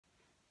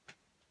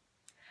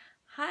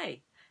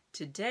Hi,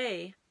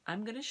 today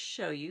I'm going to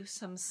show you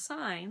some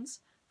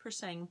signs for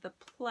saying the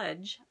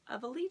Pledge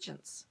of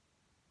Allegiance.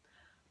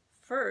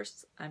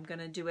 First, I'm going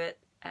to do it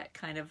at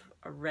kind of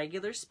a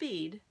regular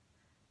speed.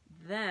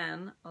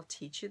 Then I'll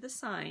teach you the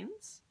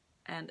signs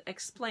and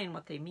explain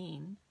what they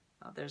mean.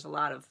 There's a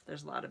lot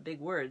of big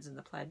words in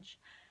the pledge,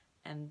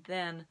 and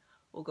then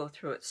we'll go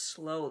through it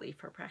slowly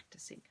for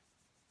practicing.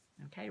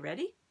 Okay,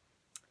 ready?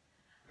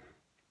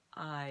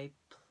 I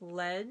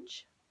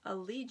pledge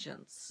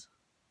allegiance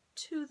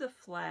to the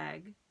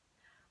flag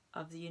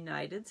of the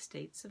United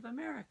States of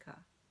America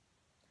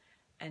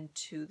and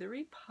to the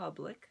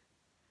republic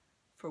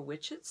for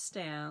which it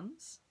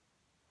stands,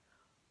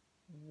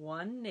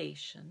 one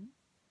nation,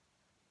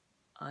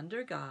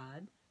 under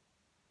God,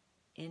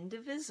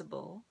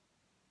 indivisible,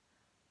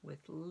 with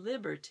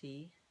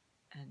liberty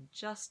and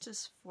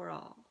justice for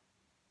all.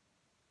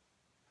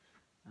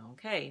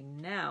 Okay,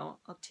 now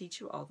I'll teach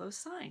you all those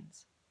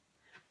signs.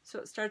 So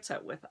it starts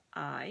out with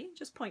I.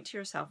 Just point to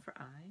yourself for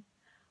I.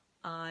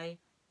 I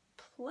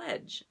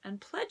pledge.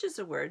 And pledge is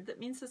a word that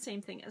means the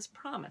same thing as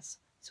promise.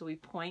 So we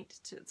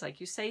point to, it's like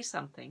you say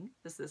something.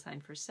 This is the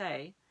sign for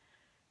say.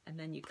 And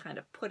then you kind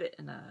of put it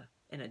in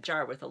a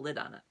jar with a lid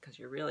on it because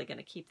you're really going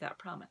to keep that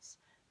promise.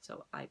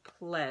 So I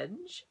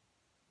pledge.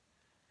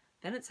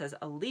 Then it says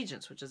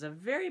allegiance, which is a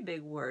very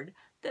big word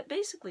that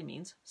basically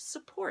means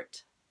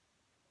support.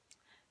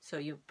 So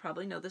you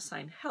probably know the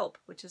sign help,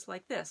 which is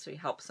like this. So you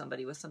help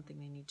somebody with something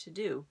they need to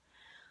do.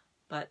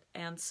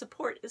 And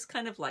support is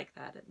kind of like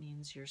that. It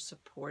means you're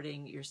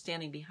supporting, you're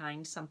standing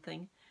behind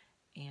something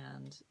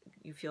and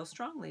you feel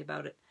strongly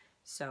about it.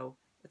 So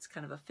it's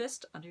kind of a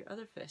fist under your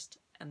other fist.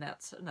 And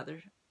that's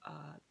another,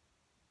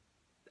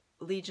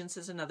 allegiance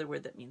is another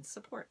word that means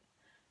support.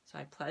 So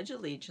I pledge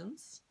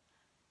allegiance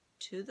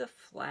to the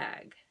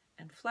flag.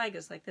 And flag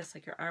is like this,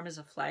 like your arm is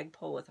a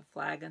flagpole with a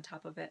flag on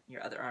top of it. And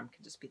your other arm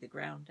can just be the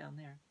ground down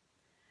there.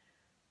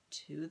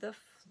 To the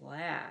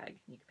flag,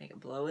 you can make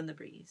it blow in the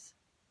breeze,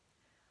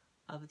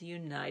 of the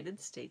United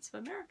States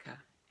of America.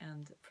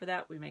 And for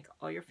that, we make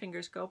all your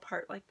fingers go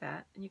apart like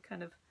that, and you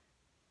kind of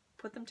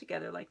put them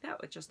together like that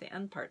with just the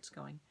end parts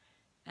going,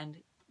 and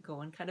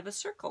go in kind of a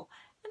circle.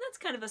 And that's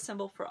kind of a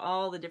symbol for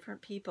all the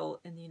different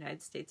people in the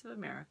United States of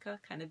America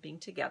kind of being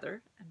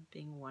together and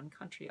being one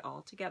country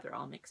all together,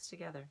 all mixed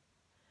together.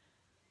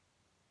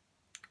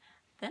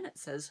 Then it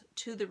says,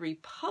 to the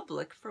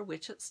republic for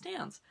which it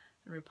stands.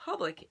 And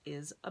republic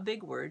is a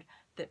big word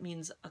that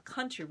means a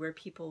country where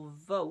people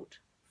vote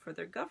for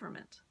their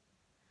government.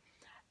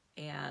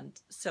 And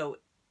so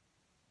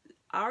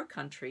our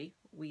country,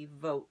 we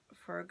vote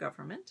for a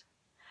government,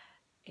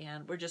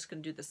 and we're just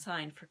going to do the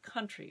sign for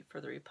country for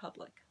the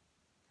republic.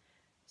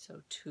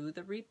 So to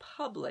the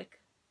republic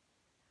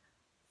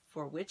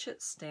for which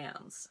it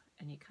stands,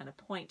 and you kind of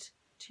point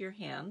to your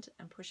hand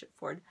and push it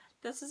forward.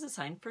 This is a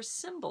sign for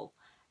symbol.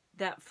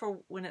 That for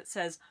when it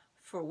says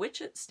for which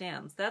it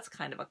stands, that's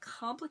kind of a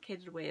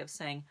complicated way of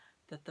saying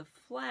that the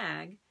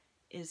flag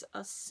is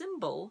a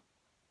symbol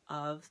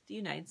of the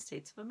United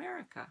States of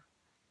America.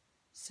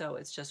 So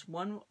it's just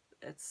one,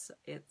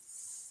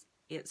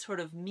 it sort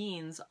of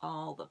means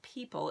all the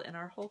people in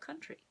our whole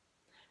country.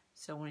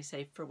 So when we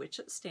say for which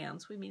it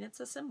stands, we mean it's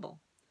a symbol.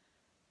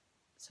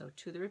 So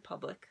to the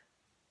republic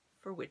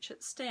for which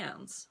it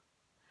stands.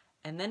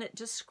 And then it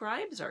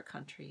describes our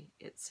country.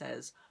 It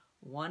says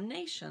one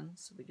nation,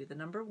 so we do the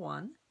number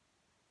one,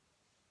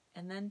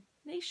 and then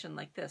nation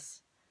like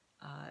this,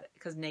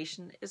 because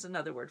nation is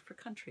another word for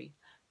country.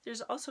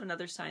 There's also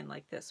another sign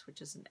like this,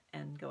 which is an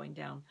N going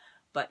down.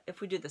 But if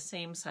we do the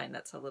same sign,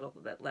 that's a little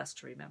bit less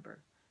to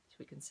remember. So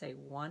we can say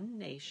one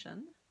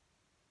nation.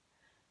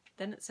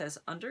 Then it says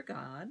under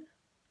God,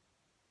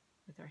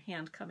 with our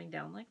hand coming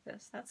down like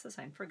this. That's the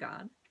sign for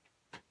God.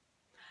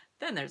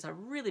 Then there's a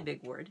really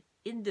big word,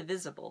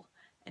 indivisible.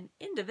 And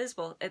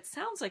indivisible, it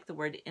sounds like the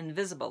word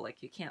invisible,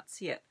 like you can't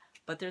see it.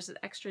 But there's an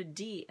extra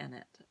D in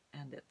it,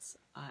 and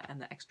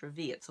the extra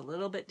V. It's a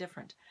little bit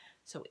different.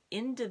 So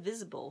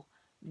indivisible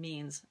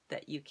means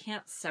that you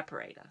can't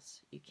separate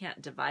us. You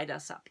can't divide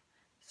us up.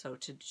 So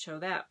to show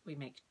that, we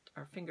make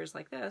our fingers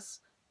like this.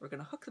 We're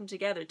going to hook them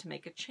together to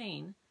make a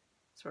chain,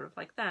 sort of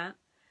like that,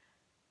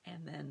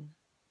 and then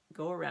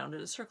go around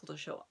in a circle to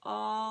show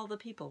all the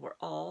people. We're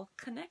all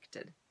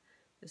connected.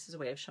 This is a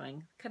way of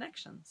showing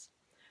connections.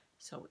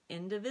 So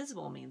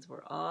indivisible means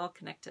we're all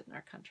connected in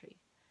our country.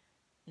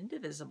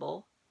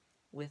 Indivisible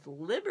with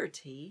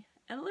liberty,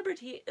 and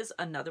liberty is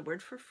another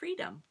word for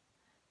freedom.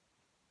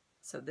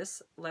 So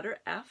this letter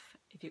F,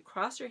 if you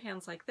cross your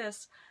hands like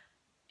this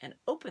and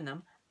open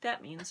them,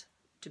 that means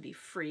to be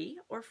free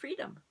or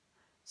freedom.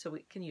 So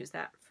we can use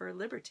that for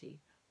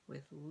liberty.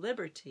 With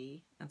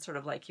liberty, and sort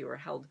of like you were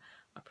held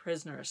a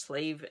prisoner, a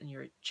slave in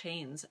your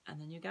chains, and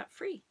then you got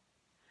free.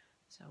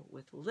 So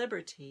with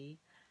liberty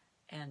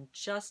and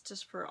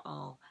justice for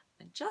all.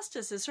 And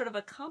justice is sort of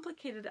a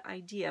complicated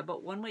idea,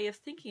 but one way of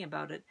thinking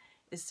about it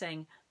is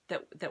saying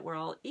that we're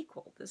all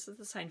equal. This is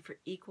the sign for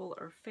equal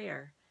or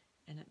fair.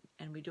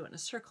 And we do it in a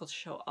circle to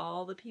show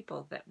all the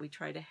people that we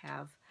try to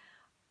have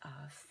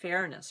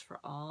fairness for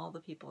all the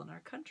people in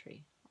our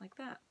country, like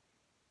that.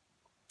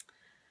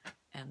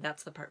 And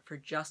that's the part for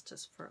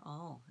justice for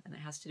all. And it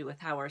has to do with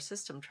how our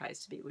system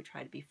tries to be. We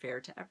try to be fair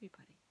to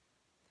everybody.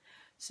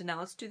 So now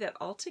let's do that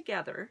all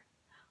together,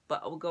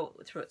 but we'll go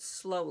through it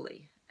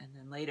slowly. And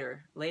then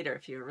later,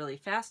 if you're really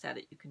fast at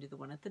it, you can do the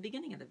one at the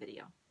beginning of the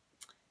video.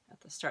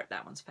 At the start,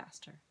 that one's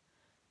faster.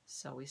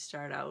 So we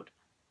start out,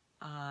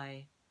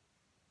 I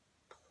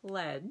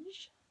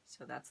pledge,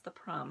 so that's the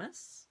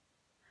promise.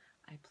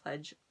 I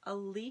pledge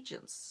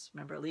allegiance.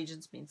 Remember,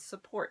 allegiance means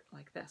support,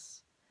 like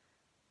this.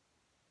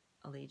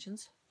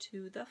 Allegiance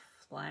to the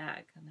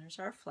flag, and there's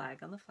our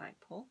flag on the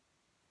flagpole,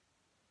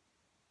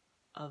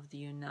 of the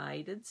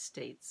United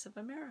States of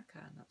America,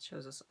 and that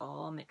shows us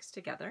all mixed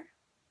together.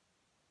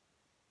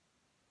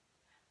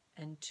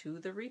 And to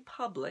the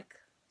republic,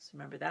 so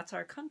remember that's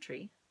our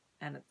country,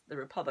 and the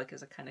republic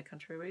is a kind of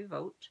country where we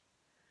vote,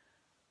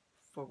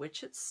 for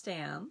which it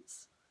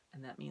stands,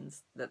 and that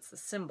means that's the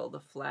symbol, the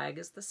flag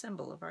is the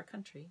symbol of our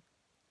country.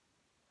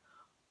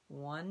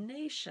 One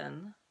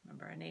nation,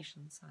 remember our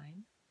nation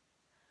sign,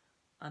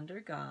 under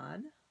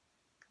God,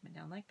 coming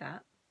down like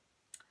that,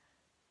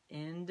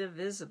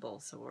 indivisible,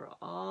 so we're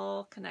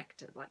all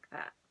connected like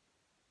that,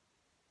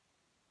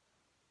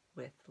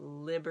 with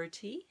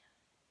liberty,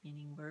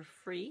 meaning we're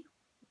free,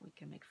 we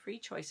can make free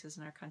choices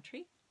in our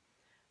country,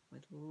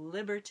 with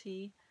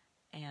liberty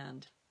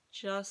and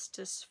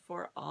justice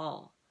for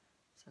all.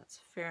 So that's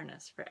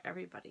fairness for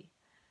everybody.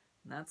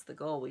 And that's the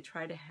goal we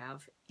try to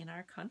have in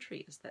our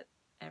country, is that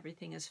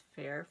everything is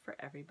fair for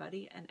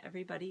everybody and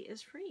everybody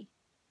is free.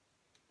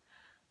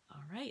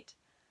 All right.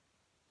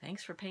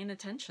 Thanks for paying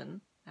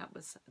attention.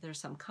 There's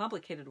some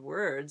complicated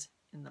words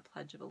in the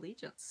Pledge of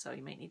Allegiance, so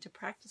you might need to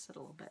practice it a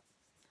little bit.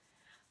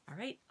 All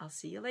right, I'll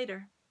see you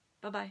later.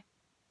 Bye-bye.